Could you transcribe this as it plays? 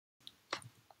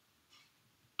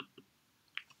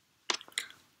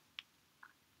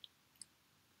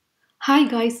Hi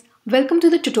guys, welcome to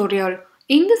the tutorial.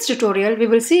 In this tutorial, we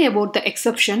will see about the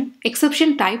exception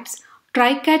types,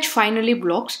 try catch finally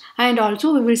blocks, and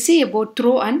also we will see about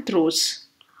throw and throws.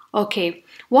 Okay,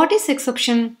 what is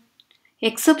exception?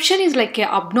 Exception is like an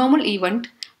abnormal event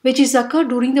which is occurred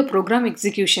during the program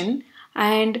execution,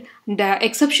 and the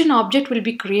exception object will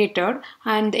be created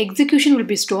and the execution will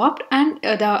be stopped, and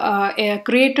the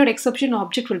created exception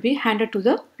object will be handed to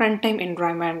the runtime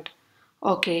environment.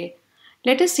 Okay,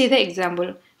 let us see the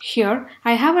example. Here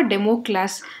I have a demo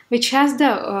class which has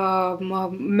the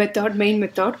main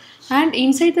method, and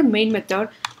inside the main method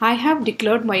I have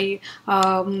declared my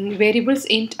variables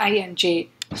int I and j.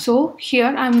 So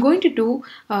here I'm going to do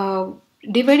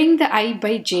dividing the I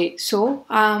by j. So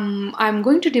I'm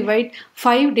going to divide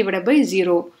 5 divided by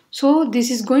 0. So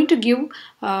this is going to give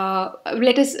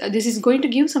this is going to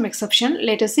give some exception.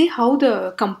 Let us see how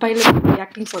the compiler is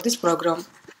reacting for this program.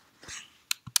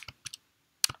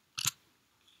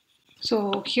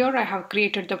 So here I have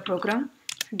created the program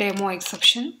demo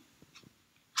exception.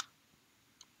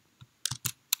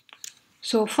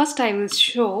 So first I will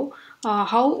show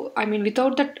how,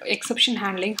 without that exception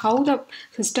handling, how the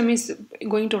system is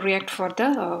going to react for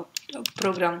the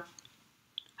program.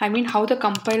 How the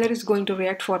compiler is going to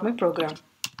react for my program.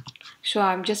 So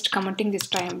I'm just commenting this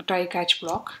try catch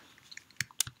block.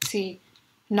 See,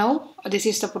 now this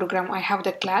is the program. I have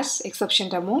the class exception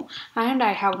demo and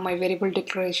I have my variable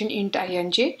declaration int I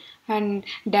and j, and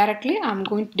directly I'm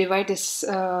going to divide this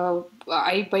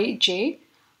I by j,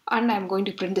 and I'm going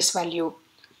to print this value.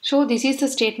 So this is the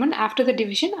statement. After the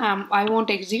division, I want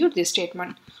to execute this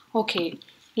statement. Okay,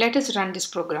 let us run this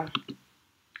program.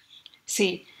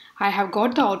 See, I have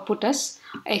got the output as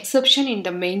exception in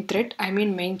the main thread,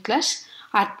 main class,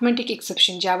 arithmetic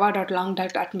exception,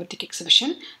 java.long.arithmetic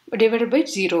exception divided by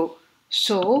 0.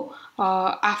 So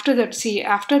after that, see,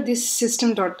 after this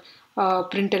system.println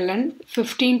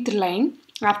 15th line,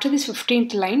 after this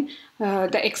 15th line,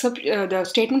 the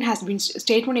statement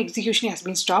execution has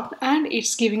been stopped and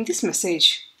it's giving this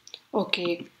message.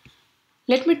 Okay,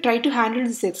 let me try to handle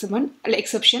this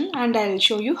exception and I'll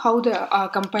show you how the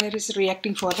compiler is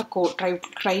reacting for the code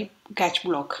try catch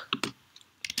block.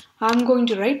 I'm going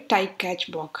to write try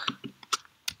catch block.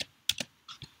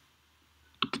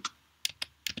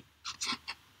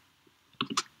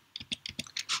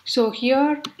 So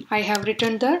here I have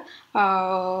written the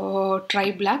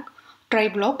try block.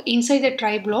 Inside the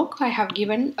try block I have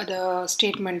given the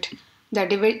statement, the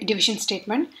division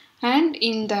statement, and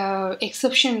in the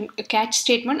exception catch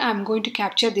statement I'm going to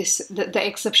capture the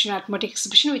exception, arithmetic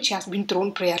exception, which has been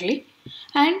thrown priorly,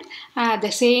 and the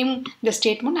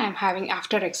statement I'm having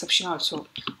after exception also.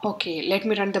 Okay, let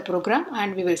me run the program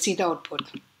and we will see the output.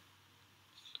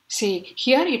 See,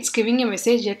 here it's giving a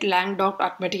message that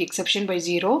lang.arithmetic exception by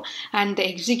 0, and the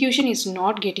execution is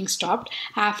not getting stopped.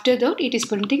 After that, it is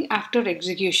printing after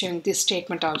execution this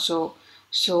statement also.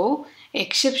 So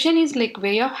exception is like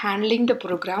way of handling the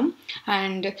program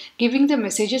and giving the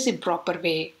messages in proper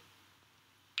way.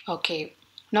 Okay,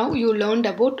 now you learned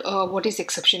about what is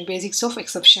exception, basics of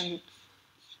exception.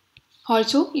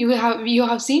 Also, you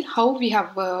have seen how we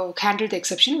have handled the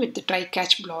exception with the try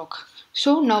catch block.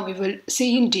 So now we will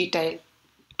see in detail.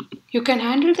 You can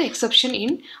handle the exception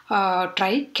in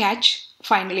try catch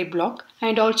finally block,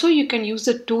 and also you can use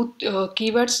the two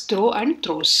keywords throw and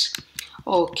throws.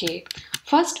 Okay,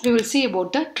 first we will see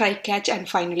about the try catch and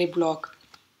finally block.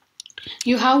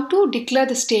 You have to declare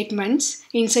the statements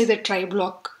inside the try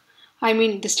block.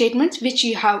 The statements which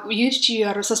you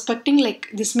are suspecting, like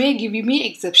this may give me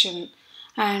exception,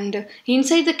 and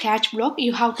inside the catch block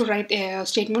you have to write a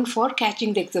statement for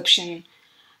catching the exception.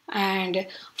 And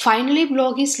finally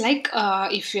block is like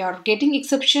if you are getting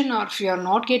exception or if you are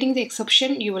not getting the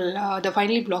exception, you will the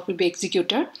finally block will be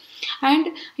executed.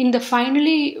 And in the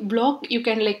finally block you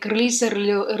can like release the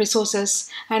resources,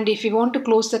 and if you want to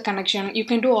close the connection you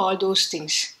can do all those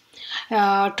things.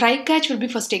 Try catch will be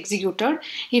first executed.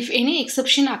 If any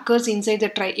exception occurs inside the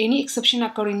try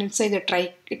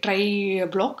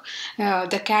block,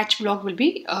 the catch block will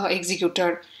be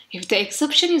executed. If the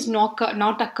exception is not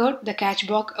occurred, the catch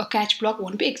block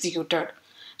won't be executed.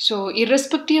 So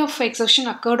irrespective of exception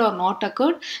occurred or not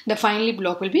occurred, the finally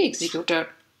block will be executed.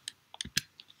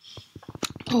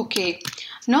 Okay,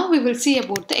 now we will see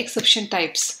about the exception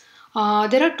types.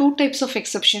 There are two types of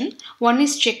exception. One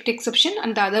is checked exception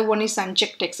and the other one is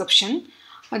unchecked exception.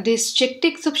 This checked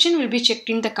exception will be checked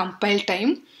in the compile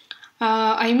time.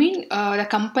 The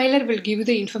compiler will give you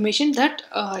the information that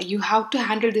you have to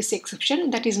handle this exception,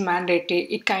 that is mandatory.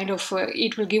 It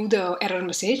will give the error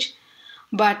message.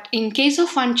 But in case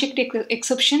of unchecked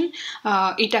exception,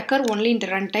 it occur only in the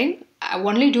runtime.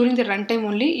 Only during the runtime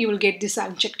only you will get this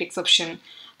unchecked exception.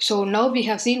 So now we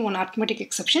have seen one arithmetic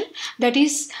exception, that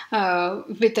is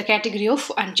with the category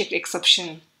of unchecked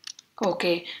exception.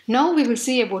 Okay, now we will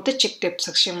see about the checked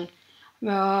exception.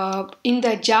 In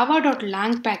the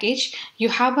java.lang package, you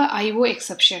have a IO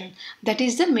exception. That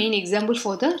is the main example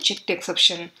for the checked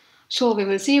exception. So we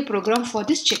will see a program for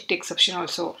this checked exception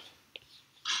also.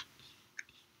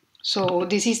 So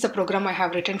this is the program I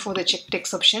have written for the checked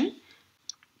exception.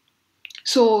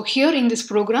 So here in this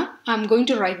program, I'm going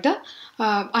to write the,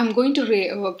 I'm going to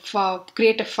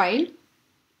create a file.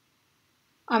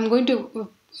 I'm going to,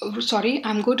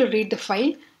 I'm going to read the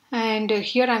file, and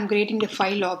here I'm creating the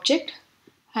file object.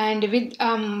 And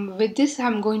with this,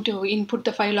 I'm going to input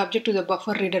the file object to the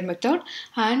buffer reader method,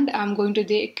 and I'm going to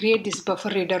create this buffer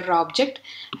reader object.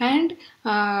 And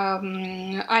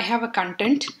I have a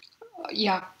content.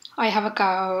 Yeah, I have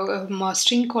a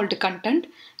string called content.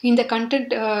 In the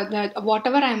content,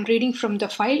 whatever I am reading from the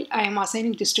file, I am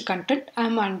assigning this to content.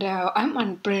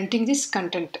 I'm printing this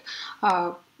content,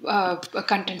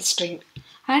 content string,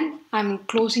 and I'm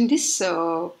closing this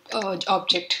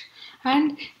object.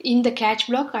 And in the catch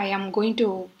block, I am going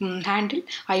to handle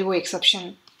IO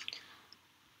exception.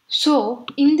 So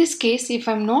in this case, if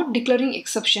I'm not declaring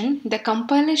exception, the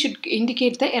compiler should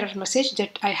indicate the error message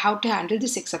that I have to handle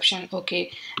this exception.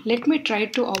 Okay, let me try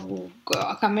to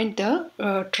comment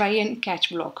the try and catch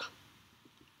block.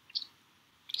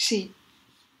 See,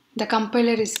 the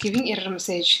compiler is giving error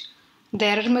message. The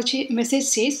error message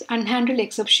says unhandled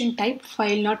exception type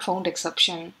file not found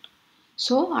exception.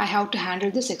 So I have to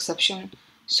handle this exception.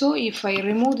 So if I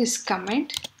remove this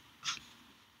comment,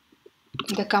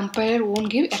 the compiler won't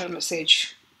give error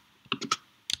message.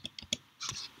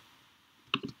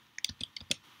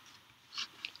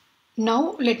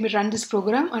 Now let me run this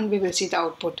program and we will see the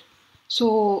output.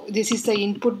 So this is the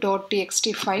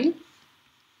input.txt file.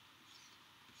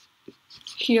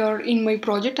 Here in my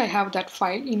project I have that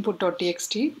file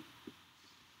input.txt.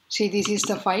 See, this is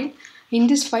the file. In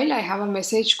this file I have a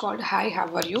message called hi, how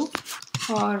are you?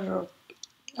 Or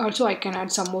also I can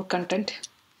add some more content.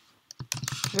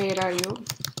 Where are you?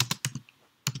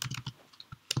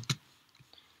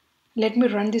 Let me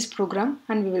run this program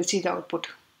and we will see the output.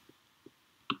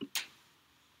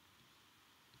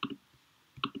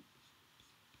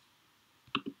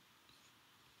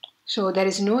 So there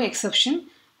is no exception.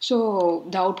 So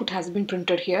the output has been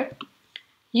printed here.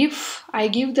 If I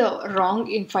give the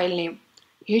wrong in file name,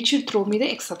 it should throw me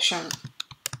the exception.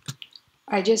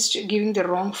 I just giving the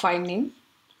wrong file name.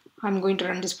 I'm going to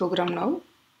run this program now.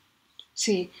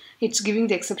 See, it's giving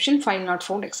the exception file not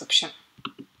found exception.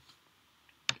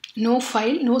 No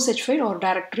file, no such file or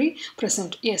directory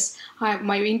present. Yes,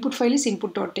 my input file is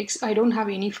input.txt. I don't have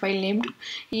any file named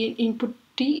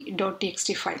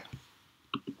input.txt file.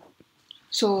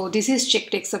 So this is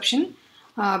checked exception.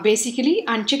 Basically,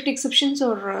 unchecked exceptions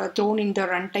are thrown in the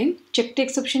runtime. Checked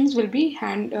exceptions will be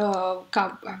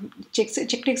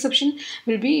checked exception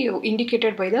will be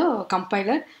indicated by the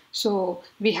compiler. So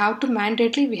we have to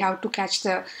catch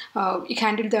the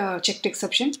handle the checked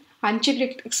exception.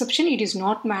 Unchecked exception, it is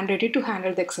not mandated to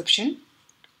handle the exception.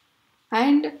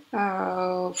 And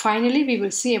finally, we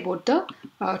will see about the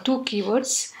two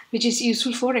keywords which is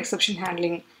useful for exception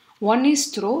handling. One is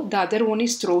throw, the other one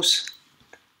is throws.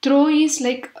 Throw is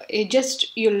like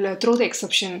just you'll throw the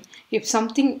exception. If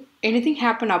anything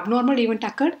happened, abnormal event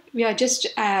occurred, we are just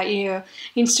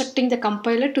instructing the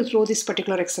compiler to throw this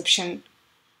particular exception.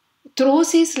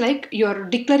 Throws is like you're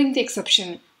declaring the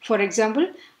exception. For example,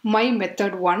 my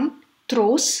method 1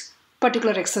 throws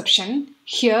particular exception.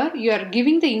 Here you are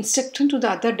giving the instruction to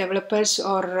the other developers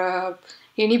or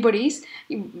anybody's,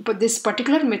 but this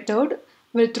particular method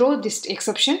will throw this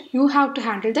exception. You have to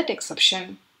handle that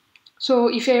exception. So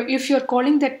if you're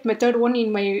calling that method 1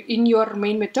 in your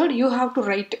main method, you have to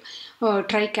write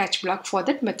try catch block for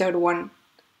that method 1.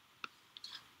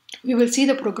 We will see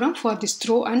the program for this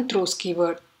throw and throws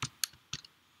keyword.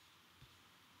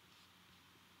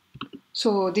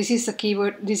 So this is the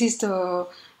keyword, this is the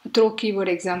throw keyword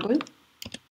example.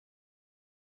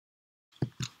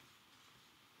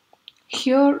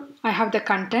 Here I have the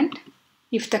content.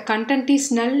 If the content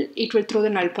is null, it will throw the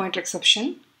null pointer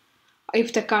exception.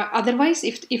 If otherwise,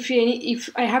 if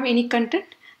I have any content,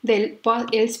 the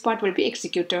else part will be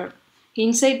executed.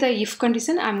 Inside the if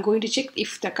condition, I'm going to check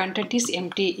if the content is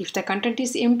empty. If the content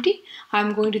is empty,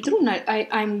 I'm going to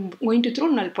throw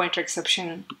null pointer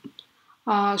exception.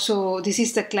 So this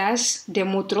is the class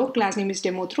demo throw. Class name is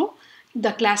demo throw.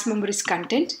 The class member is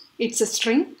content. It's a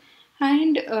string,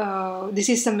 and this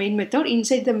is the main method.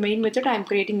 Inside the main method I am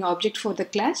creating an object for the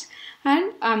class,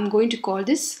 and I'm going to call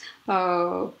this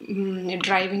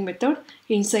driving method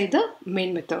inside the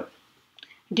main method,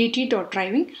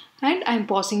 dt.driving, and I'm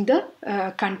passing the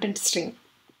content string.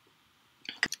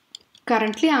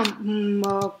 Currently I'm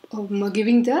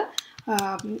giving the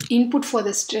input for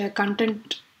the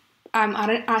content. I'm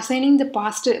assigning the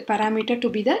past parameter to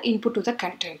be the input to the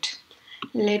content.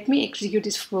 Let me execute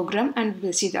this program and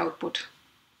we'll see the output.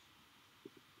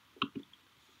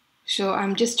 So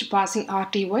I'm just passing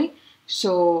RTY.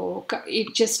 So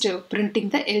it's just printing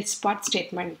the else part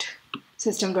statement.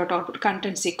 System.output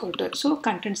contents equal to. So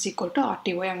contents equal to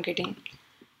RTY I'm getting.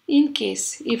 In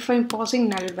case if I'm passing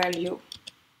null value,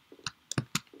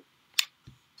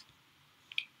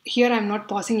 here I'm not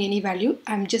passing any value.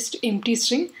 I'm just empty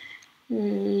string.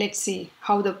 Let's see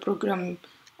how the program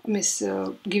is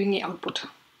giving me output.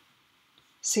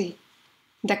 See,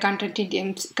 the content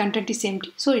is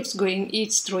empty, so it's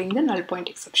throwing the null point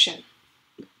exception.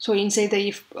 So inside the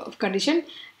if condition,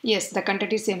 yes, the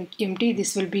content is empty.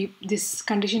 This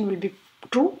condition will be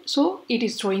true, so it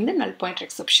is throwing the null point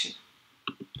exception.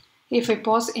 If I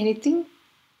pause anything,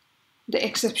 the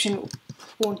exception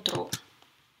won't throw.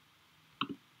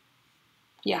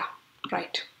 Yeah,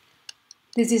 right.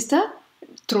 This is the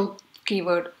throw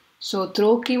keyword. So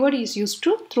throw keyword is used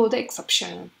to throw the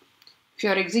exception. If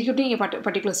you are executing a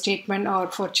particular statement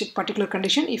or for particular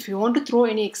condition, if you want to throw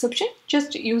any exception,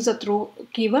 just use the throw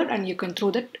keyword and you can throw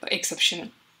that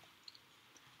exception.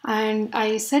 And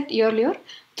I said earlier,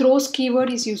 throws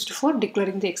keyword is used for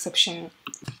declaring the exception.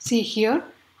 See here,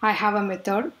 I have a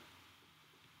method,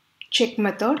 check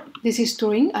method. This is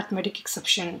throwing arithmetic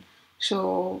exception.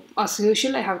 So as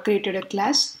usual, I have created a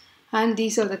class, and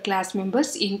these are the class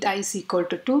members. Int I is equal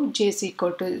to 2, j is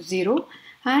equal to 0,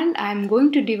 and I am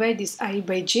going to divide this I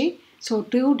by j. So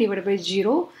 2 divided by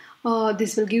 0,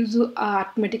 this will give you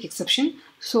arithmetic exception.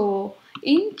 So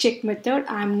in check method,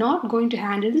 I am not going to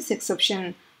handle this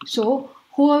exception. So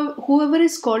whoever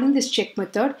is calling this check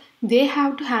method, they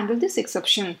have to handle this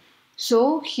exception.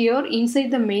 So here inside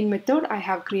the main method, I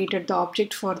have created the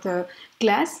object for the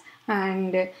class,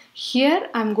 and here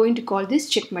I'm going to call this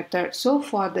check method. So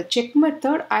for the check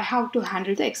method, I have to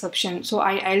handle the exception. So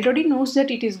I already knows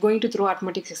that it is going to throw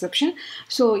arithmetic exception.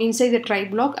 So inside the try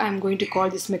block, I'm going to call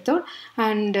this method,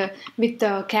 and with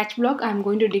the catch block, I'm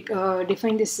going to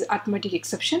define this arithmetic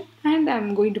exception, and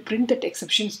I'm going to print that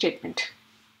exception statement.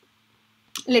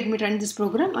 Let me run this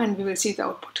program and we will see the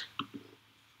output.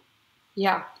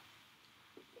 Yeah,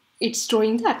 it's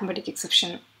throwing the arithmetic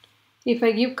exception. If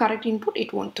I give correct input,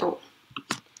 it won't throw.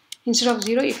 Instead of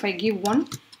 0, if I give 1,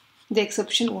 the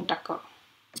exception won't occur.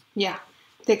 Yeah,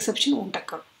 the exception won't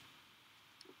occur.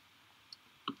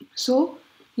 So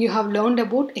you have learned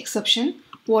about exception,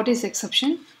 what is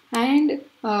exception, and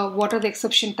what are the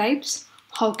exception types,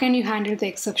 how can you handle the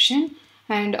exception,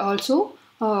 and also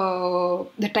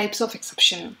the types of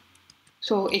exception.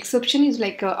 So exception is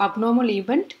like an abnormal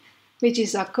event which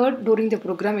is occurred during the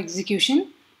program execution,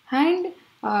 and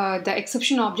the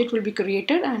exception object will be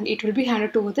created and it will be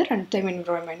handled over the runtime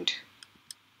environment.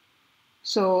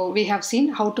 So we have seen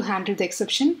how to handle the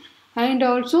exception, and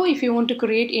also if you want to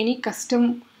create any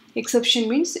custom exception,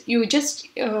 means you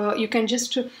can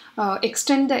just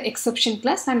extend the exception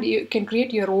class and you can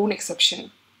create your own exception.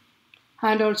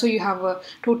 And also you have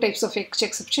two types of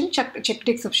exception, checked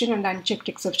exception and unchecked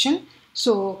exception.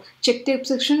 So checked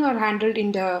exception are handled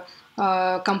in the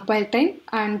compile time,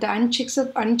 and the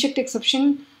unchecked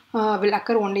exception will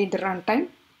occur only in the runtime.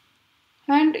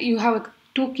 And you have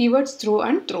two keywords, throw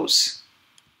and throws.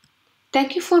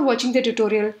 Thank you for watching the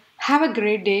tutorial. Have a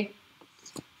great day.